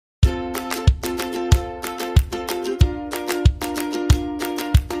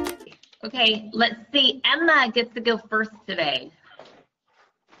Okay, let's see. Emma gets to go first today.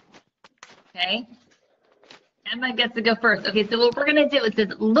 Okay. Emma gets to go first. Okay, so what we're going to do is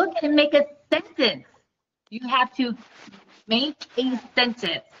just look and make a sentence. You have to make a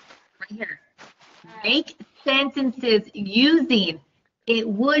sentence right here. Make sentences using "it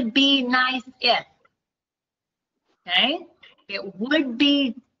would be nice if." Okay? It would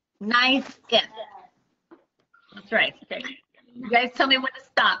be nice if. That's right. Okay. You guys tell me when to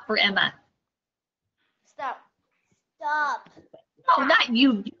stop for Emma. Stop. Stop. No, not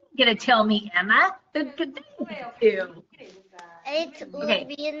you. You get to tell me, Emma. The good thing you. It would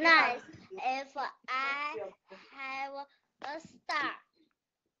be nice if I have a star.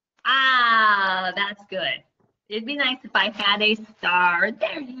 Ah, that's good. It'd be nice if I had a star.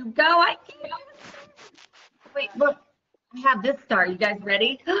 There you go. I can't. Wait, look. I have this star. You guys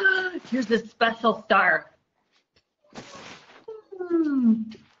ready? Here's a special star.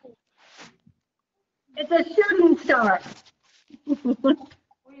 It's a shooting star.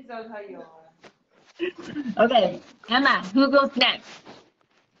 Okay, Emma, who goes next?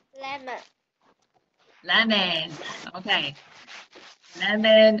 Lemon. Lemon. Okay.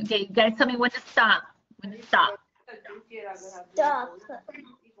 Lemon. Okay, you guys tell me when to stop. When to stop. Stop.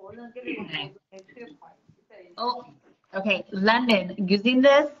 Okay. Oh, okay. Lemon. Using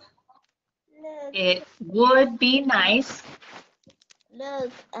this, it would be nice.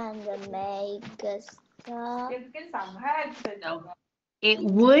 Look and make a star. No. It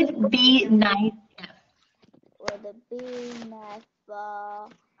would be nice if. Would be nice for.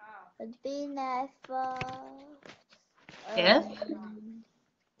 Would be nice for. If.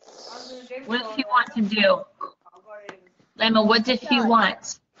 What does she want to do? Lemon, what does she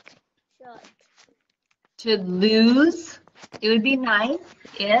want? Short. To lose. It would be nice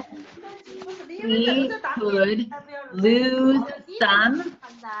if we could lose some.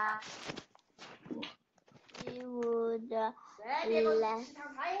 She would less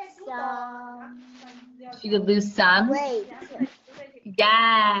some She could lose some. weight.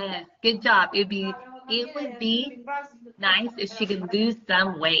 Yes, good job. It would be nice if she could lose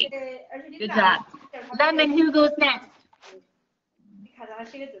some weight. Good job. Lemon, who goes next?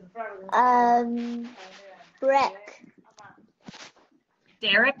 Break.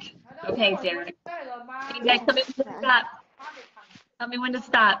 Derek? Okay, Derek. Hey guys, tell me when to stop. Tell me when to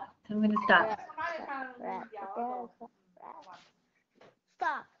stop. Tell me when to stop.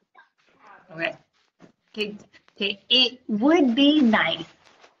 Stop. Okay. Okay. It would be nice.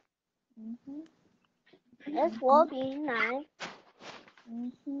 It would be nice.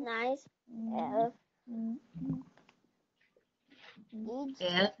 Nice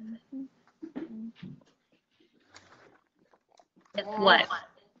if If what?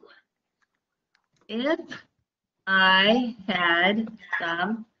 If I had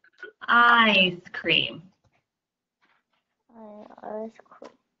some ice cream. Ice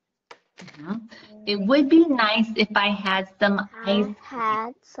cream. It would be nice if I had some ice cream.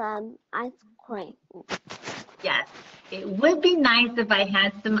 Had some ice cream. Yes, it would be nice if I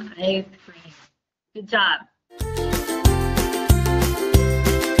had some ice cream. Good job.